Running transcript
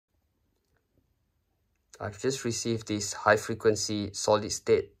I've just received this high frequency solid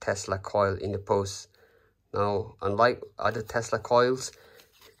state Tesla coil in the post. Now, unlike other Tesla coils,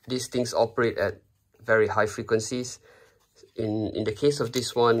 these things operate at very high frequencies. In the case of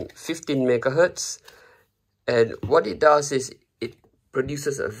this one, 15 megahertz. And what it does is it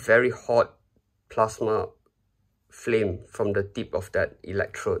produces a very hot plasma flame from the tip of that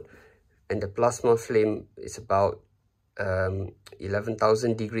electrode. And the plasma flame is about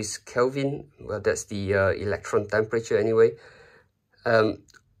 11,000 degrees Kelvin. Well, that's the electron temperature anyway.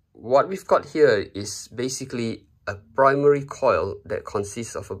 What we've got here is basically a primary coil that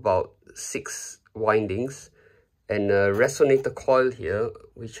consists of about 6 windings, and a resonator coil here,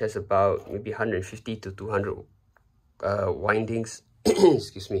 which has about maybe 150 to 200 windings.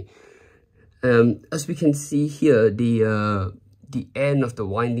 Excuse me. As we can see here, the end of the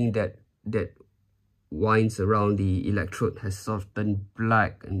winding that winds around the electrode has sort of turned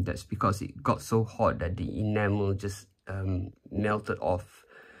black, and that's because it got so hot that the enamel just melted off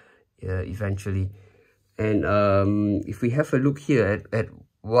eventually. And if we have a look here at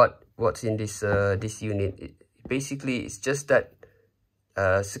what's in this this unit, basically it's just that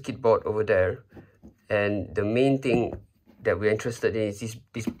circuit board over there, and the main thing that we're interested in is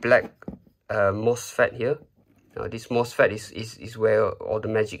this black MOSFET here. Now this MOSFET is where all the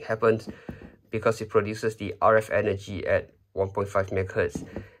magic happens, because it produces the RF energy at 1.5 megahertz,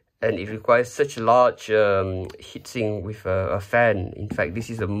 and it requires such large heatsink with a fan. In fact, this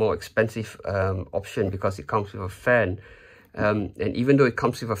is a more expensive option because it comes with a fan. And even though it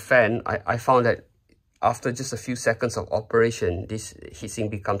comes with a fan, I found that after just a few seconds of operation, this heatsink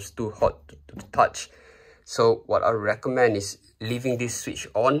becomes too hot to touch. So what I recommend is leaving this switch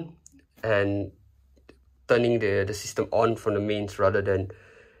on and turning the system on from the mains rather than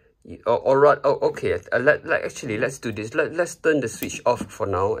actually let's do this. Let's turn the switch off for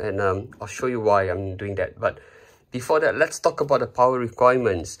now, and I'll show you why I'm doing that. But before that, let's talk about the power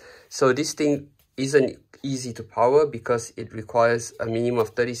requirements. So this thing isn't easy to power because it requires a minimum of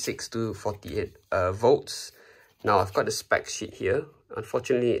 36 to 48 volts. Now I've got the spec sheet here.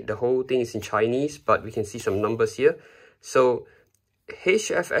 Unfortunately, the whole thing is in Chinese, but we can see some numbers here. So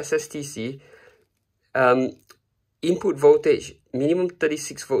HFSSTC, input voltage minimum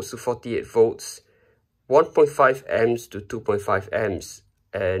 36 volts to 48 volts, 1.5 amps to 2.5 amps,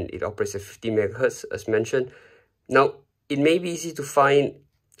 and it operates at 50 megahertz as mentioned. Now, it may be easy to find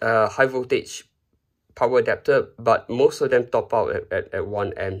high voltage power adapter, but most of them top out at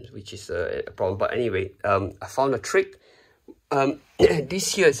 1 amp, which is a problem. But anyway, I found a trick.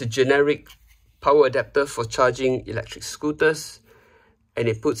 This here is a generic power adapter for charging electric scooters, and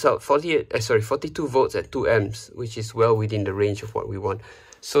it puts out 42 volts at 2 amps, which is well within the range of what we want.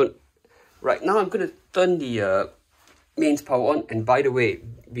 So right now I'm going to turn the mains power on. And by the way,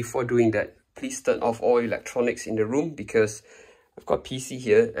 before doing that, please turn off all electronics in the room, because I've got PC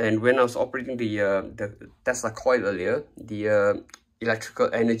here, and when I was operating the Tesla coil earlier, the electrical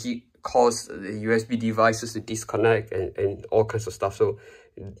energy caused the USB devices to disconnect and all kinds of stuff. So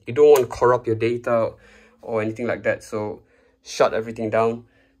you don't want to corrupt your data or anything like that. So shut everything down.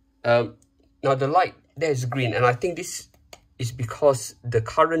 Now the light there is green, and I think this is because the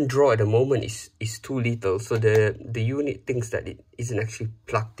current draw at the moment is too little, so the unit thinks that it isn't actually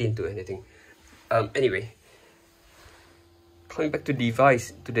plugged into anything. Anyway, coming back to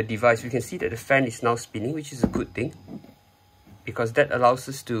the device, we can see that the fan is now spinning, which is a good thing, because that allows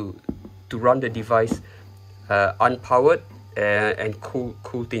us to run the device unpowered and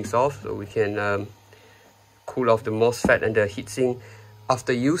cool things off. So we can cool off the MOSFET and the heatsink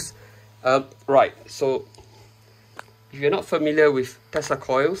after use. Right, so if you're not familiar with Tesla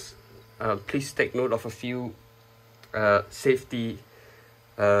coils, please take note of a few safety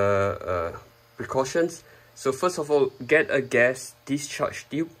precautions. So first of all, get a gas discharge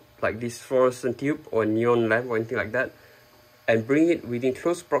tube, like this fluorescent tube or neon lamp or anything like that, and bring it within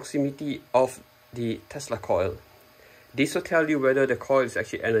close proximity of the Tesla coil. This will tell you whether the coil is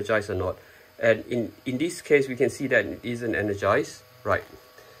actually energized or not. And in this case, we can see that it isn't energized. Right.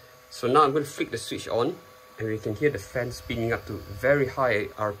 So now I'm going to flick the switch on, and we can hear the fan spinning up to very high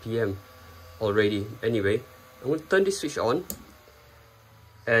RPM already. Anyway, I'm going to turn this switch on,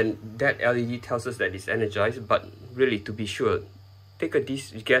 and that LED tells us that it's energized. But really, to be sure, take a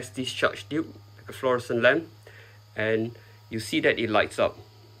gas discharge tube, like a fluorescent lamp, and you see that it lights up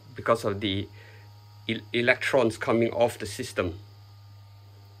because of the electrons coming off the system.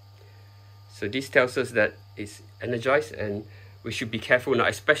 So this tells us that it's energized, and we should be careful now,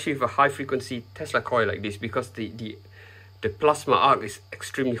 especially with a high frequency Tesla coil like this, because the plasma arc is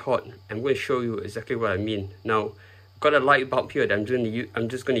extremely hot. I'm going to show you exactly what I mean. Now, I've got a light bulb here that I'm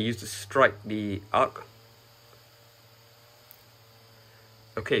just going to use to strike the arc.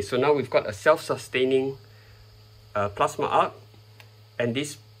 Okay, so now we've got a self-sustaining plasma arc, and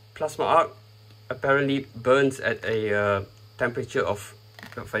this plasma arc apparently burns at a temperature of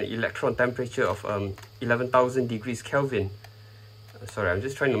an electron temperature of 11,000 degrees Kelvin. Sorry, I'm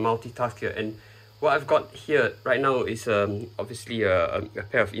just trying to multitask here. And what I've got here right now is obviously a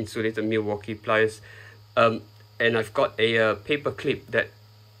pair of insulated Milwaukee pliers, and I've got a paper clip that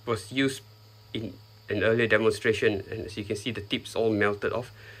was used in an earlier demonstration, and as you can see, the tips all melted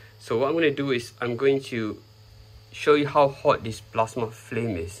off. So what I'm going to do is I'm going to show you how hot this plasma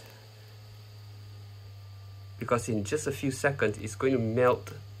flame is, because in just a few seconds it's going to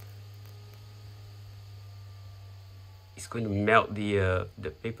melt. It's going to melt the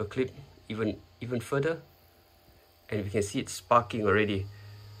paper clip even further, and we can see it sparking already.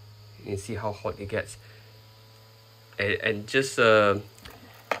 You can see how hot it gets, and just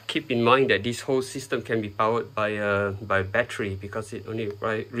keep in mind that this whole system can be powered by battery, because it only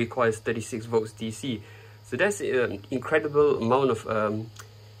requires 36 volts DC. So that's an incredible amount of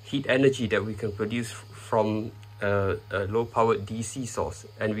heat energy that we can produce from a low-powered DC source.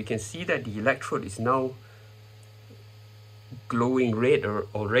 And we can see that the electrode is now glowing red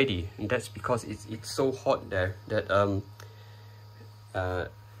already, and that's because it's so hot there that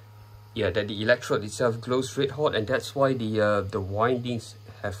that the electrode itself glows red hot, and that's why the windings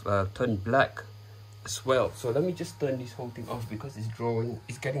have turned black as well. So let me just turn this whole thing off, because it's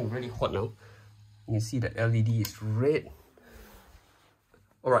getting really hot now. You can see that LED is red.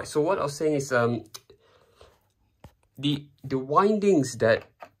 All right, so what I was saying is the windings that,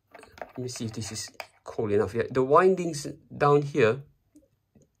 let me see if this is cold enough yet. The windings down here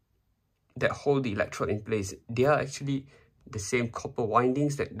that hold the electrode in place, they are actually the same copper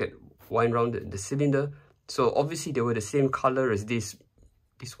windings that wind around the cylinder. So obviously they were the same color as this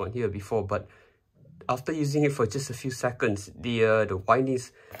one here before, but after using it for just a few seconds, the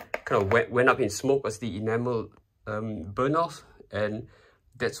windings kind of went up in smoke as the enamel burned off, and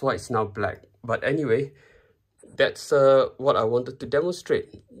that's why it's now black. But anyway, that's what I wanted to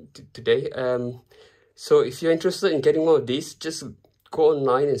demonstrate today. So if you're interested in getting one of these, just go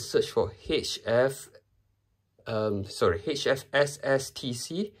online and search for HFSSTC,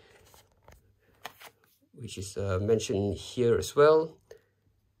 which is mentioned here as well.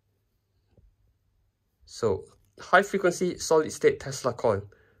 So high frequency solid state Tesla coil,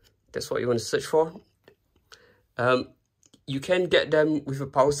 that's what you want to search for. You can get them with a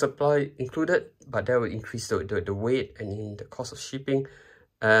power supply included, but that will increase the weight and the cost of shipping.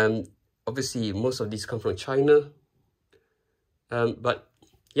 Obviously most of these come from China. But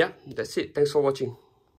yeah, that's it. Thanks for watching.